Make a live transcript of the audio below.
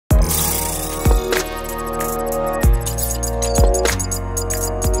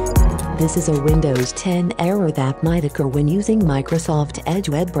This is a Windows 10 error that might occur when using Microsoft Edge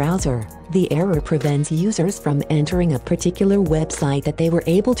web browser. The error prevents users from entering a particular website that they were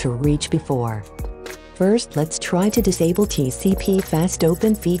able to reach before. First, let's try to disable TCP Fast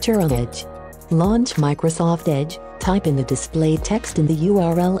Open feature on Edge. Launch Microsoft Edge, type in the displayed text in the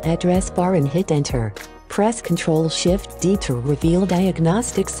URL address bar and hit enter. Press Ctrl-Shift-D to reveal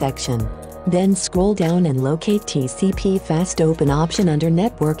Diagnostics section. Then scroll down and locate TCP Fast Open option under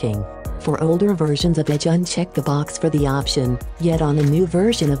Networking. For older versions of Edge, uncheck the box for the option, yet on a new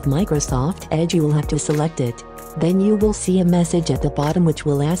version of Microsoft Edge you will have to select it. Then you will see a message at the bottom which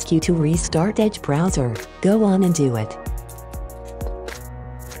will ask you to restart Edge browser. Go on and do it.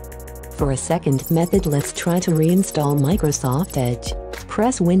 For a second method, let's try to reinstall Microsoft Edge.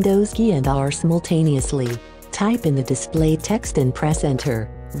 Press Windows key and R simultaneously. Type in the displayed text and press enter.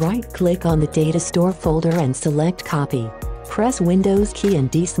 Right-click on the data store folder and select copy. Press Windows key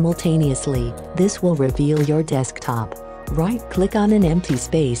and D simultaneously. This will reveal your desktop. Right-click on an empty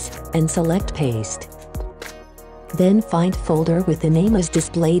space and select paste. Then find folder with the name as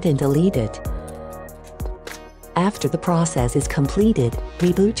displayed and delete it. After the process is completed,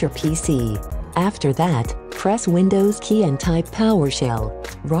 reboot your PC. After that, press Windows key and type PowerShell.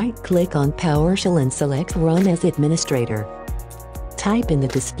 Right-click on PowerShell and select Run as Administrator. Type in the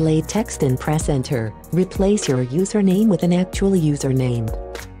displayed text and press enter. Replace your username with an actual username.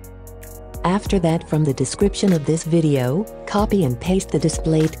 After that, from the description of this video, copy and paste the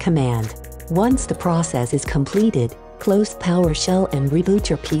displayed command. Once the process is completed, close PowerShell and reboot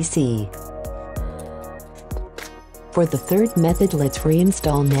your PC. For the third method, let's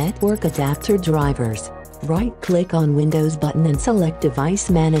reinstall network adapter drivers. Right-click on Windows button and select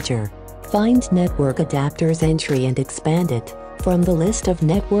Device Manager. Find Network Adapters entry and expand it. From the list of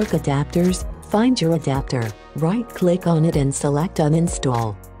network adapters, find your adapter. Right-click on it and select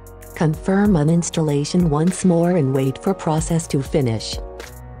Uninstall. Confirm uninstallation once more and wait for process to finish.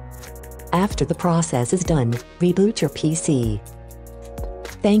 After the process is done, reboot your PC.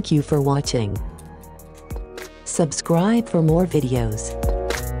 Thank you for watching. Subscribe for more videos.